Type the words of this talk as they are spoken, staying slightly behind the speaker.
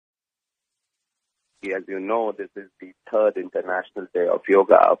As you know, this is the third International Day of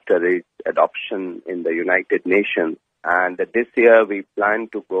Yoga after its adoption in the United Nations. And this year we plan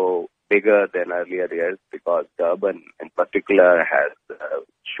to go bigger than earlier years because Durban in particular has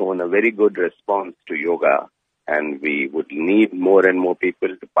shown a very good response to yoga. And we would need more and more people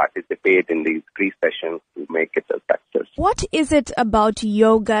to participate in these free sessions to make it a success. What is it about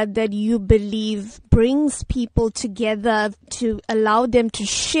yoga that you believe brings people together to allow them to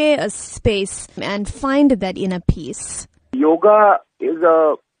share a space and find that inner peace? Yoga is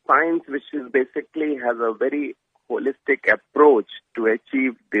a science which is basically has a very holistic approach to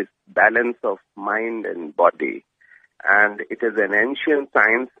achieve this balance of mind and body. And it is an ancient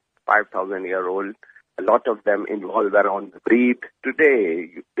science, 5,000-year-old. A lot of them involve around the breath.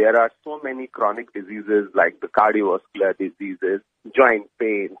 Today, there are so many chronic diseases like the cardiovascular diseases, joint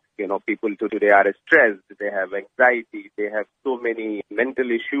pain. People today are stressed. They have anxiety. They have so many mental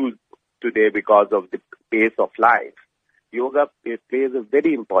issues today because of the pace of life. Yoga plays a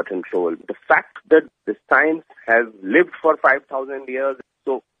very important role. The fact that the science has lived for 5,000 years,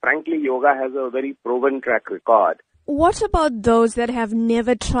 so frankly, yoga has a very proven track record. What about those that have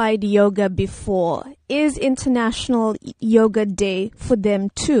never tried yoga before? Is International Yoga Day for them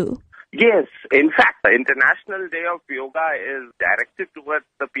too? Yes. In fact, the International Day of Yoga is directed towards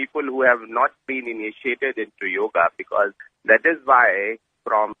the people who have not been initiated into yoga, because that is why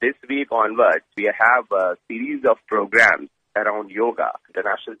from this week onwards, we have a series of programs around yoga.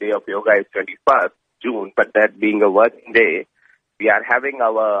 International Day of Yoga is 21st June, but that being a working day, we are having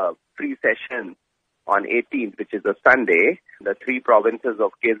our free session on 18th, which is a Sunday. The three provinces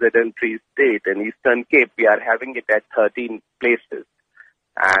of KZN, Free State and Eastern Cape, we are having it at 13 places.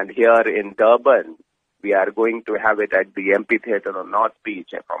 And here in Durban, we are going to have it at the amphitheater on North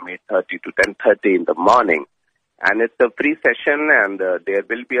Beach from 8:30 to 10:30 in the morning. And it's a free session, and there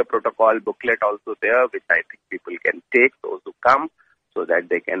will be a protocol booklet also there, which I think people can take, those who come, so that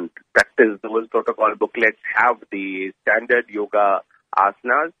they can practice those protocol booklets, have the standard yoga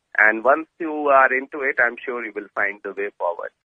asanas. And once you are into it, I'm sure you will find the way forward.